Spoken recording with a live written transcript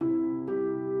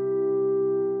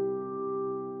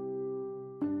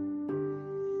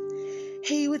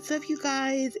Hey, what's up, you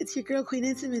guys? It's your girl, Queen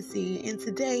Intimacy, and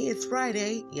today it's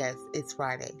Friday. Yes, it's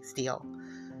Friday still,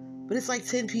 but it's like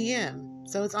 10 p.m.,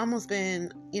 so it's almost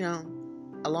been,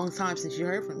 a long time since you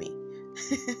heard from me.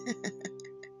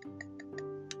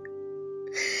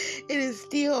 It is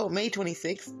still May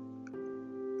 26th,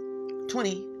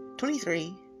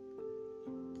 2023,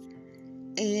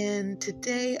 and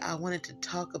today I wanted to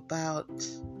talk about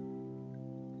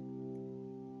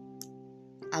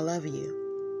I love you.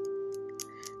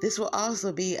 This will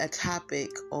also be a topic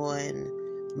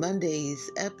on Monday's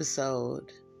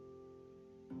episode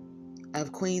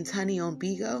of Queen's Honey on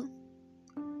Bigo.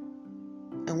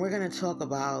 And we're going to talk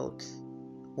about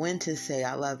when to say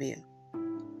I love you.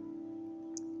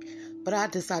 But I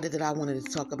decided that I wanted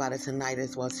to talk about it tonight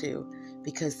as well too,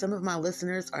 because some of my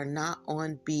listeners are not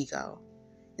on Bigo.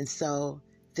 And so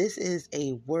this is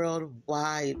a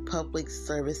worldwide public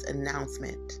service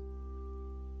announcement.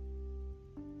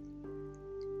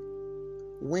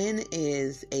 When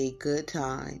is a good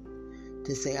time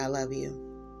to say I love you?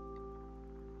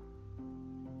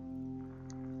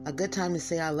 A good time to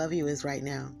say I love you is right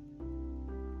now.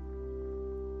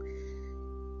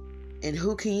 And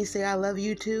who can you say I love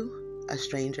you to? A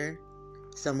stranger,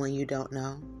 someone you don't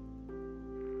know.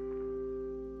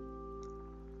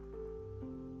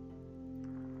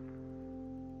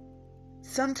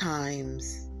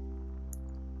 Sometimes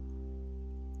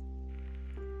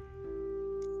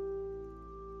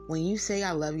when you say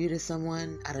I love you to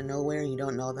someone out of nowhere and you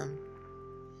don't know them,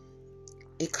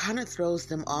 it kind of throws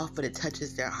them off, but it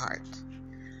touches their heart.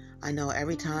 I know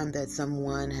every time that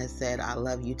someone has said I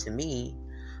love you to me,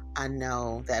 I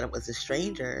know that it was a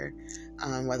stranger,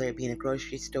 whether it be in a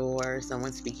grocery store,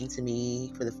 someone speaking to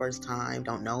me for the first time,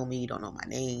 don't know me, don't know my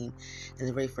name, and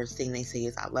the very first thing they say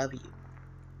is I love you.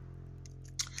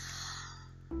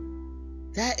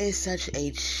 That is such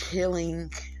a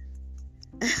chilling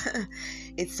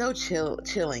it's so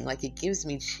chilling, like it gives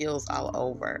me chills all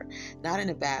over, not in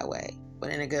a bad way,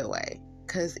 but in a good way,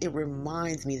 because it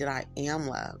reminds me that I am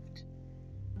loved.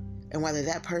 And whether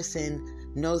that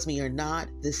person knows me or not,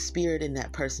 the spirit in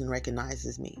that person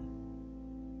recognizes me.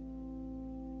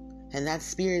 And that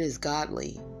spirit is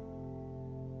godly.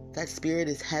 That spirit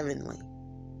is heavenly.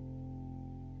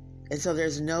 And so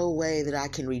there's no way that I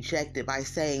can reject it by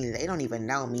saying they don't even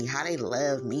know me, how they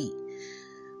love me.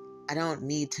 I don't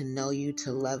need to know you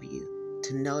to love you,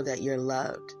 to know that you're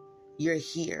loved. You're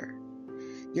here.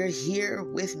 You're here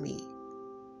with me.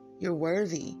 You're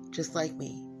worthy, just like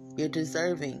me. You're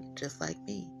deserving, just like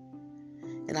me.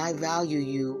 And I value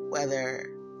you whether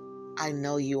I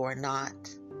know you or not.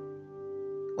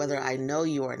 Whether I know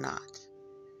you or not.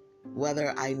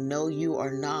 Whether I know you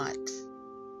or not.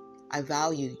 I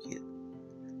value you.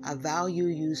 I value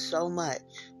you so much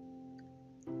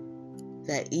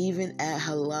that even at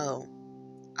hello,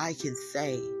 I can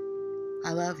say,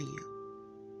 I love you.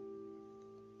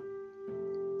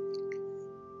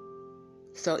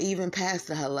 So even past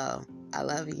the hello, I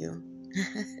love you.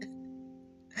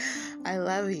 I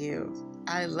love you.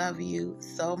 I love you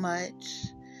so much.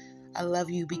 I love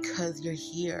you because you're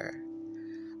here.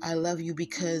 I love you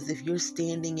because if you're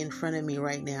standing in front of me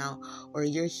right now, or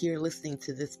you're here listening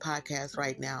to this podcast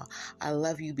right now, I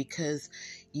love you because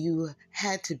you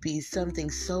had to be something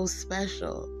so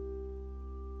special.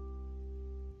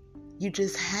 You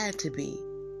just had to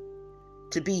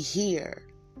be here.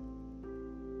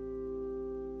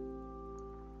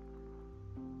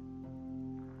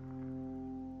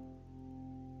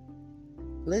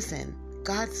 Listen,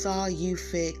 God saw you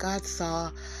fit. God saw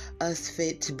us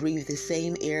fit to breathe the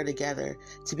same air together,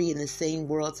 to be in the same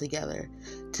world together,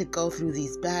 to go through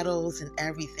these battles and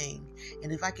everything.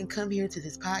 And if I can come here to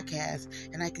this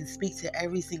podcast and I can speak to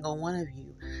every single one of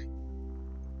you,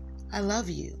 I love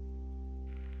you.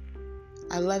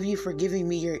 I love you for giving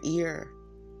me your ear.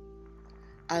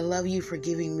 I love you for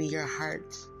giving me your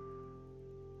heart.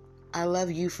 I love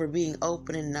you for being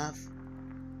open enough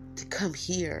to come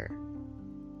here.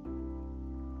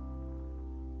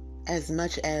 As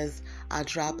much as I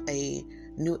drop a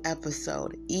new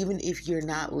episode, even if you're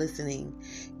not listening,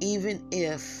 even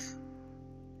if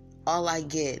all I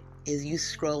get is you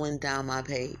scrolling down my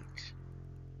page,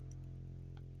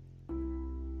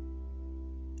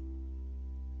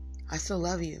 I still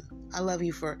love you. I love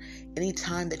you for any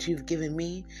time that you've given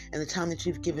me and the time that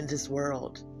you've given this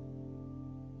world.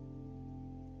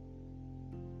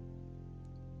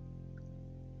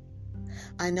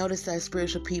 I notice that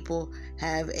spiritual people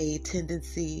have a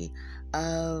tendency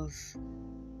of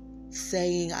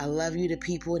saying I love you to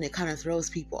people, and it kind of throws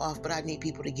people off, but I need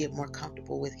people to get more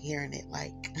comfortable with hearing it.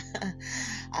 Like,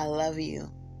 I love you.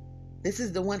 This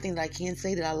is the one thing that I can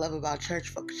say that I love about church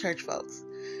folks.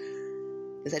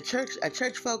 Is that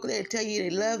church folk, they'll tell you they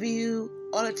love you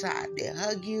all the time. They'll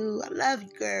hug you. I love you,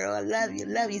 girl. I love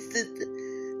you, sister.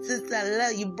 Sister, I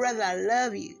love you. Brother, I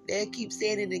love you. They'll keep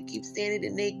saying it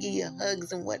and they give you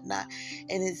hugs and whatnot.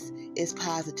 And it's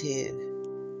positive.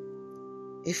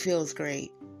 It feels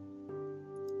great.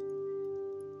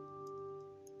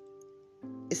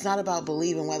 It's not about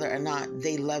believing whether or not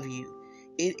they love you.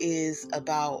 It is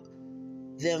about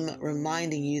them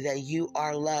reminding you that you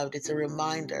are loved. It's a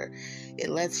reminder. It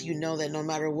lets you know that no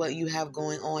matter what you have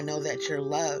going on, know that you're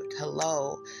loved.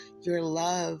 Hello, you're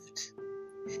loved.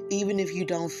 Even if you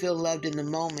don't feel loved in the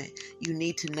moment, you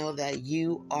need to know that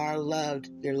you are loved.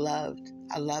 You're loved.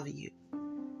 I love you.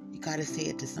 You got to say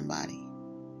it to somebody.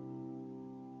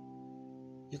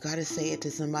 You got to say it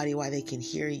to somebody while they can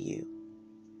hear you.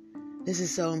 This is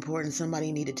so important.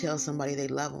 Somebody need to tell somebody they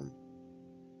love them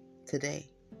today.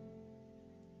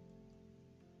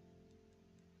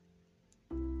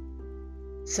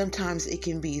 Sometimes it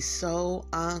can be so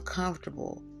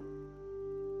uncomfortable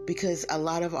because a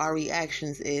lot of our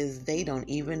reactions is they don't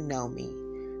even know me.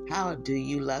 How do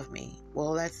you love me?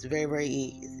 Well, that's very, very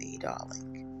easy, darling.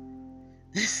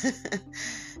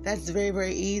 That's very,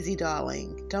 very easy,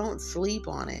 darling. Don't sleep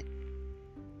on it.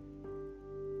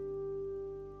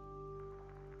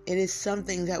 It is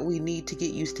something that we need to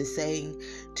get used to saying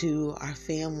to our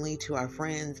family, to our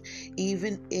friends,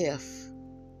 even if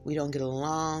we don't get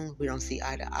along, we don't see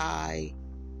eye to eye.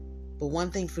 But one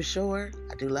thing for sure,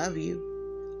 I do love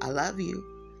you. I love you.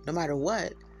 No matter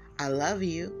what, I love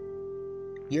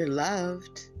you. You're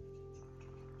loved.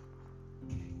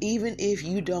 Even if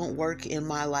you don't work in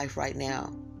my life right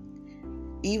now,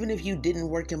 even if you didn't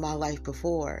work in my life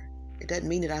before, it doesn't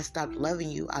mean that I stopped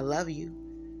loving you. I love you.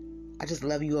 I just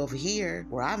love you over here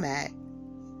where I'm at,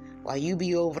 while you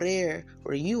be over there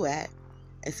where you at.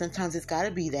 And sometimes it's got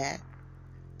to be that,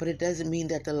 but it doesn't mean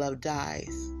that the love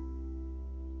dies.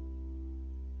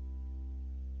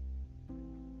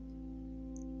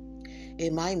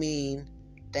 It might mean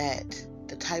that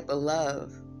the type of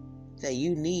love that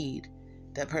you need,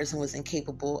 that person was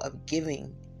incapable of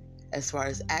giving as far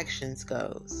as actions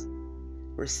goes,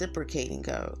 reciprocating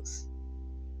goes.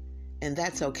 And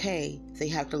that's okay. They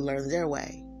have to learn their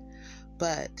way.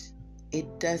 But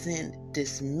it doesn't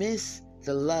dismiss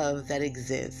the love that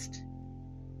exists.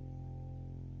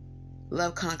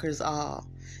 Love conquers all,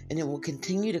 and it will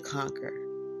continue to conquer.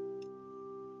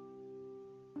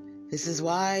 This is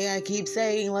why I keep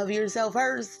saying love yourself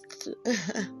first.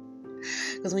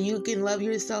 Because when you can love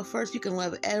yourself first, you can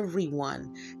love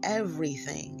everyone,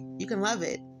 everything. You can love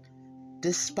it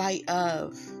despite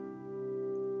of.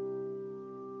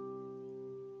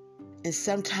 And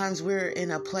sometimes we're in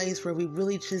a place where we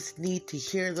really just need to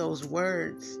hear those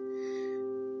words.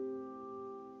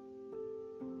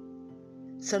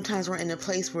 Sometimes we're in a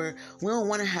place where we don't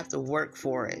want to have to work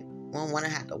for it. We don't want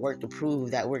to have to work to prove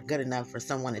that we're good enough for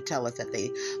someone to tell us that they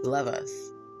love us.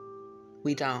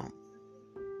 We don't.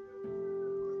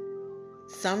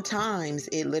 Sometimes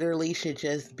it literally should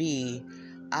just be,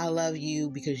 I love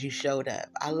you because you showed up.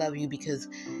 I love you because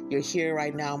you're here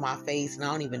right now in my face and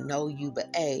I don't even know you, but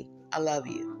hey, I love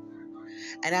you.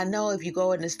 And I know if you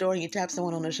go in the store and you tap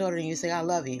someone on the shoulder and you say, I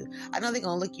love you, I know they're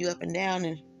going to look you up and down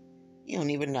and you don't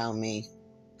even know me.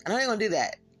 I know they're going to do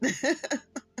that.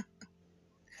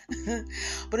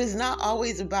 But it's not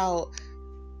always about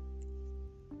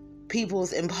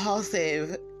people's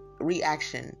impulsive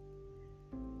reaction.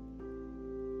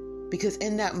 Because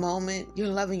in that moment, you're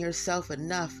loving yourself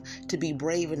enough to be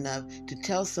brave enough to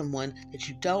tell someone that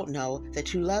you don't know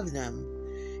that you love them.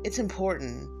 It's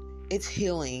important. It's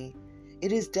healing.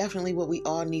 It is definitely what we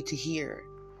all need to hear.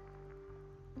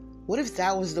 What if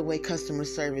that was the way customer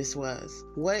service was?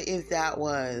 What if that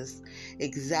was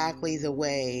exactly the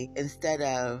way, instead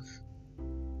of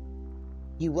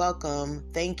you welcome,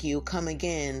 thank you, come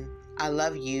again, I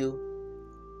love you,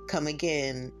 come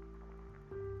again.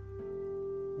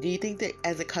 Do you think that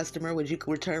as a customer, would you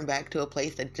return back to a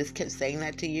place that just kept saying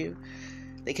that to you?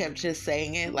 They kept just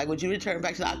saying it. Like, would you return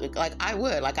back to that? Like, I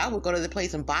would. Like, I would go to the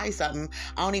place and buy something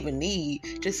I don't even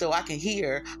need just so I can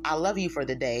hear, I love you for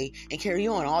the day and carry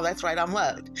on. Oh, that's right. I'm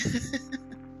loved.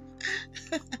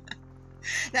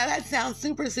 Now, that sounds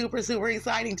super, super, super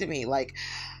exciting to me. Like,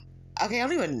 okay, I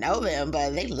don't even know them,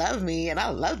 but they love me and I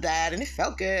love that and it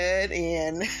felt good.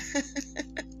 And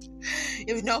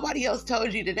if nobody else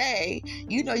told you today,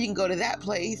 you know you can go to that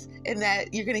place and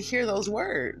that you're going to hear those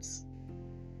words.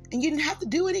 And you didn't have to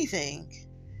do anything.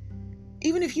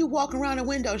 Even if you walk around a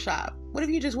window shop. What if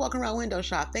you just walk around a window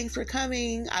shop? Thanks for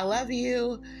coming. I love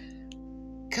you.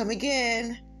 Come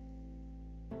again.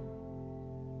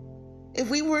 If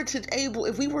we were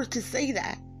to say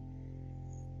that,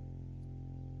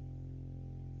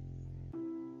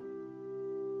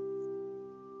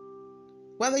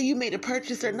 whether you made a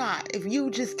purchase or not, if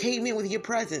you just came in with your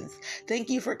presence,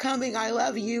 thank you for coming, I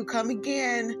love you, come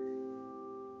again.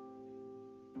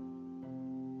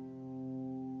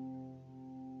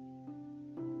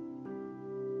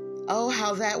 Oh,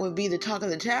 how that would be the talk of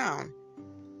the town.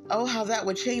 Oh, how that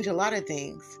would change a lot of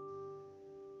things.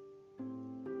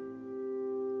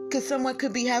 Because someone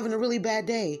could be having a really bad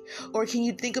day. Or can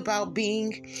you think about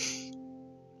being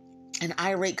an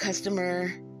irate customer,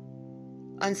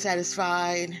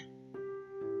 unsatisfied?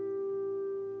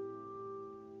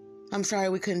 I'm sorry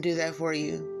we couldn't do that for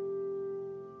you.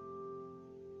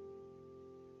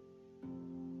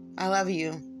 I love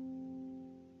you.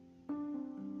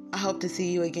 I hope to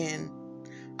see you again.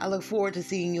 I look forward to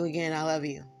seeing you again. I love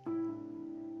you.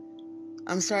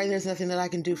 I'm sorry there's nothing that I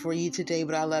can do for you today,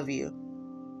 but I love you.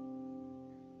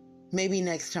 Maybe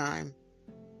next time.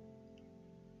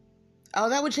 Oh,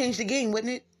 that would change the game,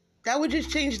 wouldn't it? That would just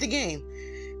change the game.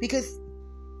 Because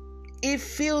it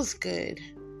feels good.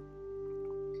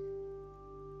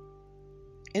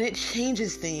 And it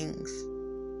changes things.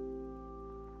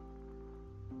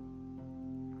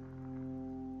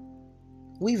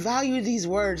 We value these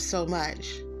words so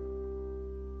much.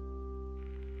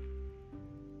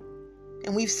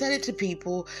 And we've said it to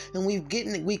people, and we've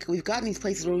gotten these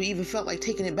places where we even felt like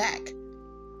taking it back.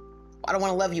 I don't want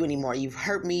to love you anymore. You've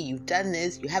hurt me. You've done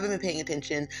this. You haven't been paying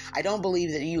attention. I don't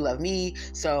believe that you love me.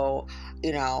 So, I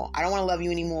don't want to love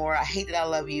you anymore. I hate that I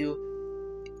love you.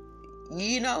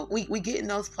 We get in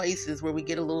those places where we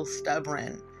get a little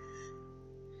stubborn.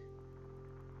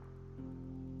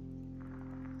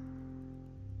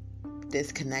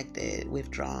 Disconnected,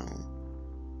 withdrawn.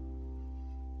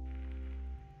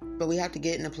 But we have to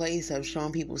get in a place of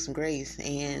showing people some grace,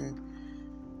 and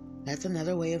that's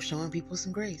another way of showing people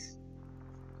some grace.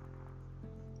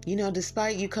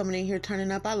 Despite you coming in here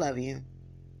turning up, I love you.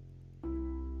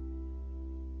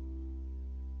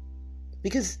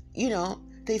 Because,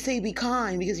 they say be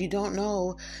kind because you don't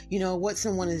know, what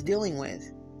someone is dealing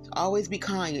with. Always be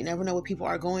kind. You never know what people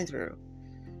are going through.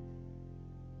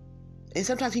 And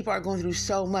sometimes people are going through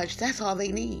so much, that's all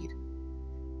they need.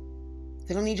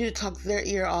 They don't need you to talk their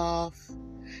ear off.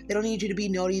 They don't need you to be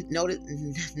nosy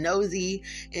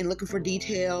and looking for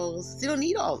details. They don't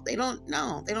need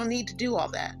to do all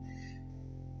that.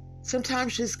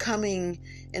 Sometimes just coming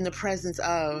in the presence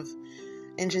of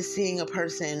and just seeing a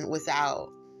person without.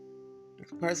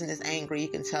 If a person is angry, you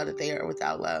can tell that they are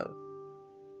without love.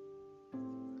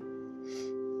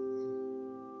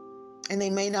 And they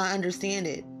may not understand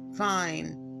it.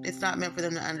 Fine. It's not meant for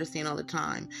them to understand all the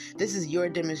time. This is your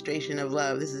demonstration of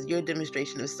love. This is your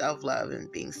demonstration of self-love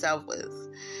and being selfless.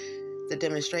 The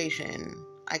demonstration.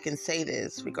 I can say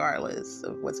this regardless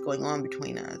of what's going on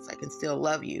between us. I can still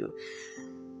love you.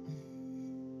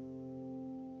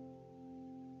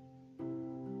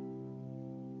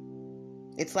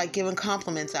 It's like giving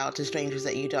compliments out to strangers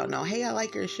that you don't know. Hey, I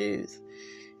like your shoes.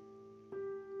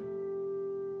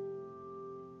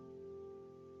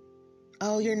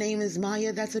 Oh, your name is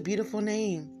Maya? That's a beautiful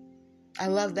name. I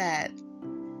love that.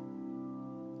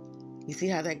 You see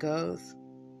how that goes?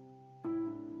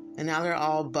 And now they're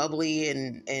all bubbly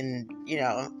and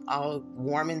all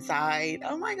warm inside.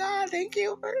 Oh my God, thank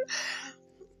you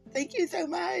so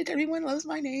much. Everyone loves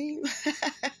my name.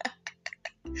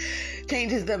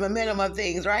 Changes the momentum of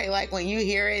things, right? Like when you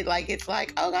hear it, it's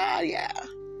like, oh God, yeah.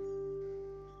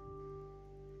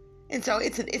 And so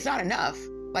it's not enough.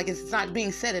 It's not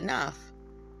being said enough.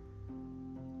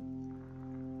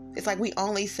 It's like we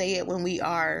only say it when we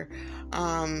are,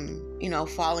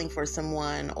 falling for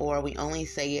someone, or we only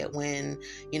say it when,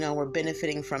 we're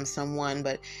benefiting from someone.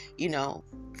 But,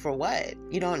 for what?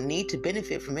 You don't need to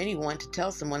benefit from anyone to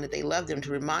tell someone that they love them,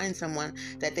 to remind someone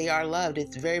that they are loved.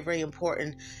 It's very, very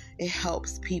important. It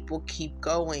helps people keep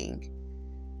going.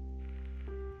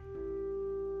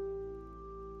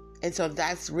 And so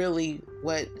that's really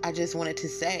what I just wanted to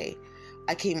say.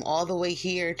 I came all the way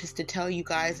here just to tell you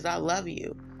guys that I love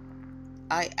you.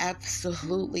 I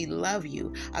absolutely love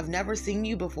you. I've never seen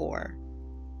you before.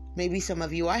 Maybe some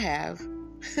of you I have.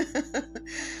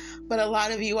 But a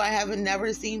lot of you I haven't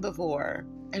never seen before.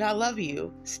 And I love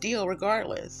you still,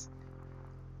 regardless.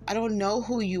 I don't know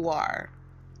who you are.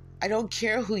 I don't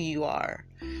care who you are.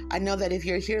 I know that if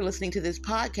you're here listening to this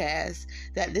podcast,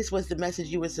 that this was the message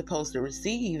you were supposed to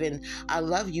receive. And I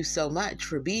love you so much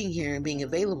for being here and being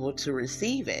available to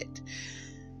receive it.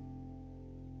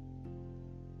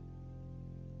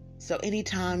 So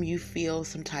anytime you feel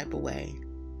some type of way,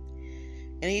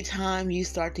 anytime you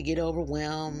start to get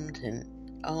overwhelmed and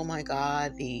Oh my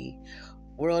God, the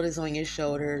world is on your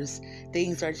shoulders.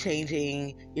 Things are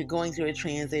changing. You're going through a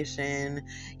transition.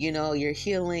 You're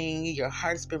healing. Your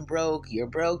heart's been broke. You're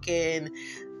broken.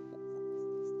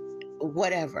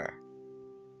 Whatever.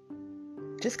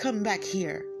 Just come back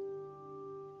here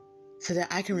so that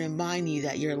I can remind you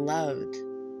that you're loved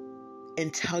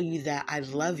and tell you that I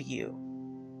love you.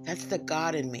 That's the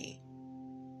God in me.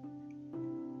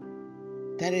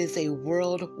 That is a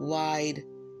worldwide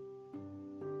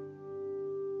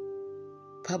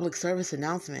public service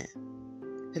announcement.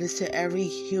 That is to every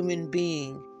human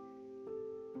being.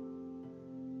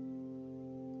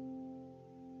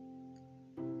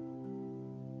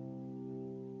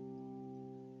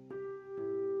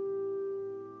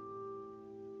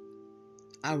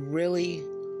 I really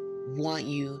want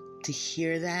you to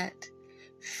hear that,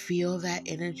 feel that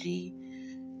energy.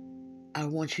 I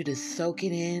want you to soak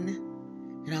it in,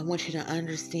 and I want you to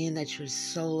understand that you're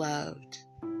so loved,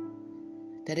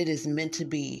 that it is meant to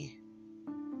be.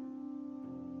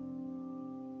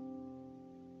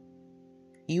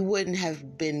 You wouldn't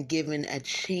have been given a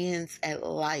chance at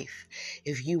life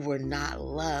if you were not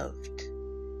loved.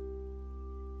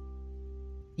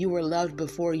 You were loved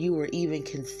before you were even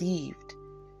conceived.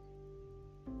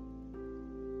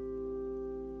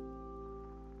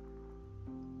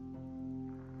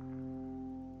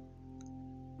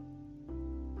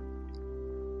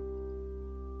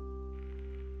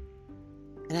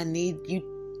 And I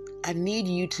need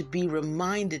you to be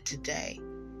reminded today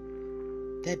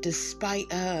that despite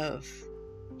of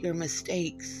your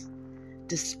mistakes,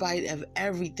 despite of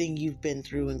everything you've been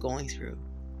through and going through,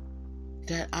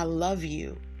 that I love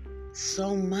you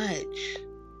so much.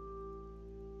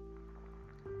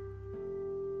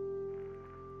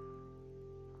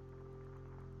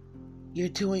 You're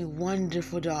doing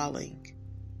wonderful, darling.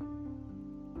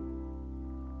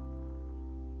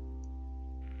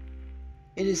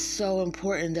 It is so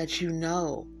important that you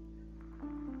know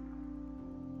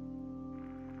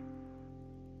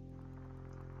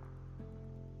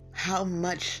how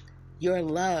much you're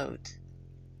loved.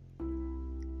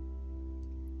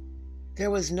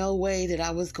 There was no way that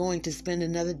I was going to spend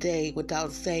another day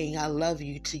without saying I love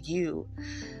you to you.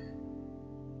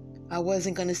 I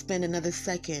wasn't going to spend another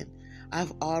second.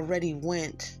 I've already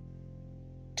went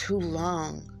too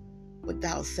long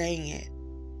without saying it,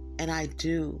 and I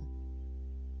do.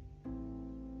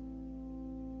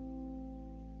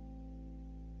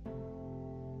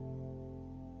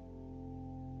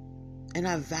 And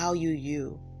I value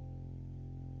you.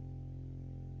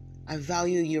 I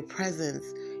value your presence,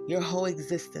 your whole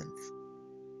existence.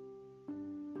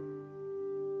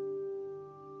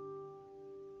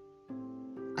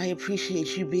 I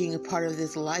appreciate you being a part of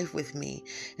this life with me,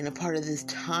 and a part of this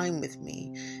time with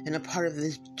me, and a part of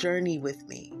this journey with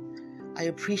me. I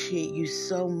appreciate you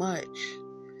so much.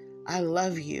 I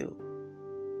love you.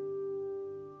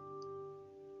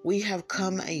 We have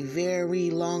come a very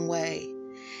long way,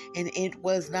 and it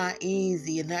was not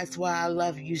easy, and that's why I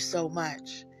love you so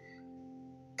much.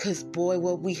 Because boy,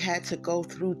 what we had to go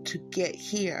through to get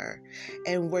here,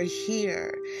 and we're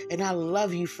here, and I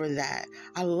love you for that.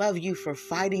 I love you for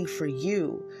fighting for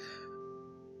you.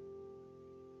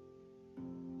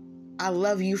 I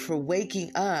love you for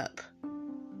waking up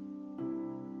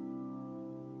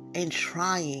and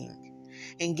trying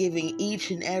and giving each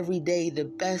and every day the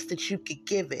best that you could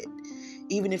give it,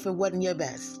 even if it wasn't your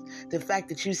best. The fact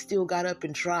that you still got up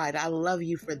and tried, I love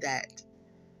you for that.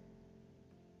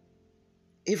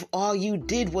 If all you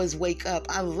did was wake up,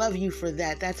 I love you for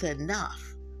that. That's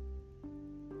enough.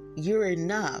 You're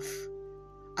enough.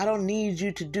 I don't need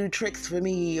you to do tricks for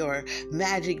me, or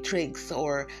magic tricks,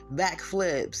 or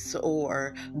backflips,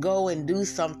 or go and do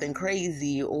something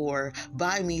crazy, or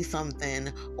buy me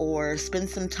something, or spend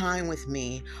some time with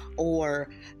me, or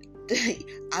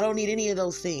I don't need any of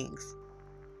those things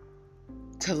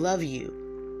to love you.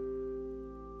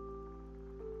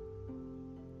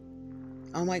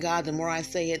 Oh my God, the more I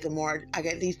say it, the more I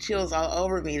get these chills all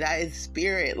over me. That is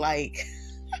spirit. Like,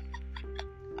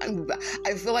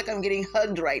 I feel like I'm getting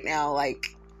hugged right now.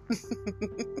 Like,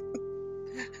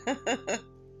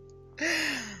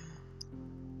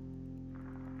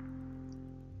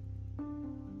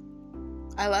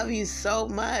 I love you so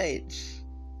much.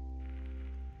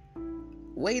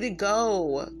 Way to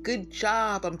go. Good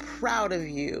job. I'm proud of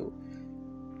you.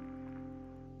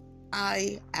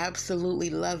 I absolutely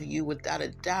love you without a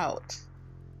doubt.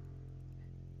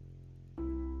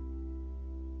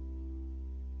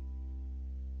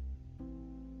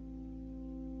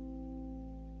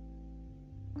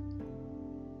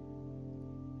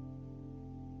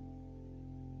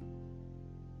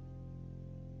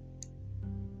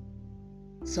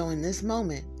 So in this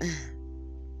moment,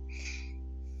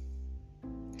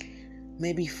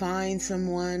 maybe find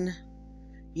someone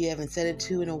you haven't said it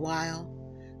to in a while.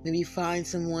 Maybe find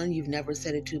someone you've never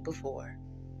said it to before.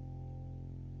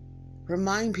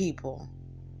 Remind people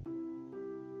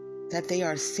that they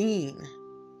are seen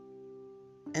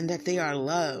and that they are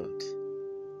loved.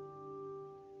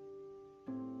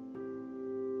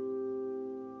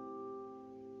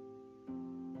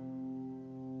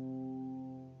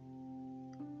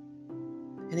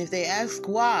 And if they ask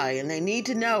why and they need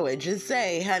to know it, just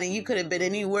say, honey, you could have been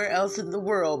anywhere else in the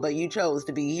world, but you chose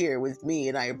to be here with me,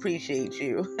 and I appreciate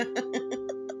you.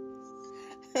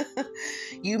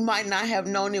 You might not have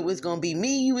known it was going to be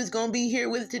me you was going to be here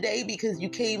with today because you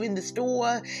came in the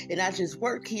store and I just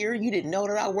work here. You didn't know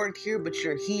that I worked here, but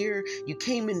you're here. You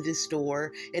came in this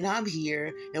store and I'm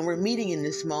here and we're meeting in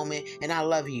this moment and I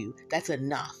love you. That's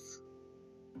enough.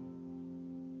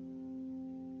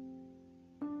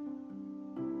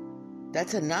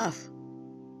 That's enough.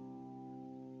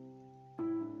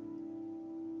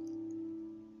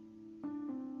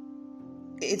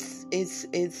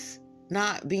 It's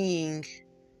not being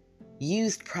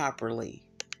used properly.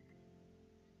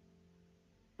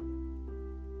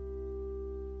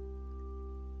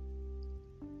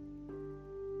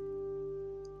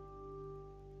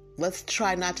 Let's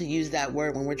try not to use that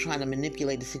word when we're trying to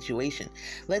manipulate the situation.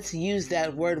 Let's use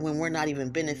that word when we're not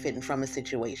even benefiting from a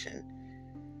situation.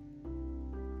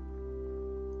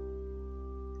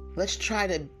 Let's try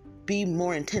to be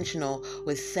more intentional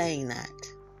with saying that.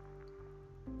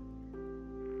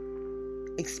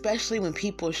 Especially when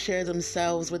people share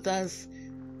themselves with us,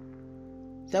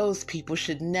 those people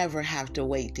should never have to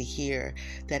wait to hear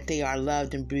that they are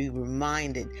loved and be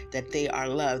reminded that they are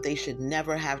loved. They should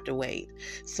never have to wait.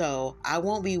 So I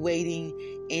won't be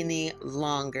waiting any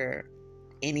longer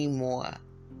anymore.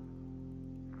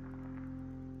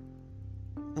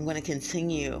 I'm going to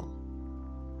continue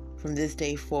from this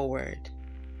day forward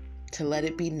to let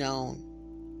it be known.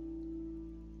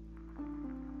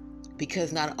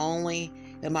 Because not only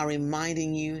am I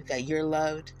reminding you that you're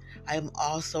loved, I am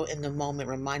also in the moment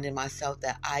reminding myself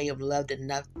that I am loved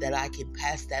enough that I can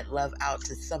pass that love out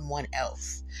to someone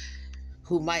else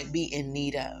who might be in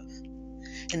need of.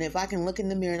 And if I can look in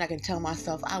the mirror and I can tell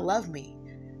myself, I love me.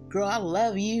 Girl, I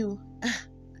love you.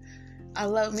 I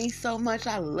love me so much.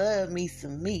 I love me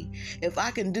some me. If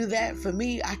I can do that for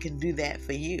me, I can do that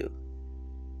for you.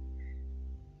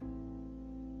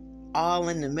 All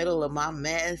in the middle of my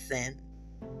mess and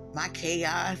my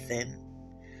chaos and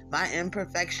my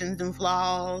imperfections and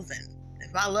flaws. And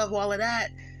if I love all of that,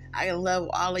 I can love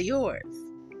all of yours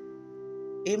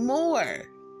and more.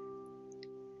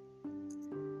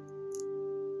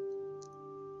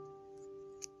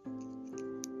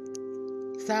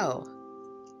 So,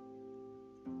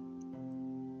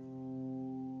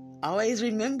 always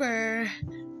remember,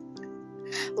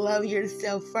 love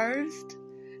yourself first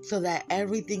so that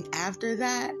everything after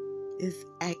that is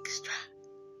extra.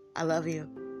 I love you.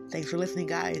 Thanks for listening,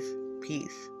 guys.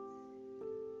 Peace.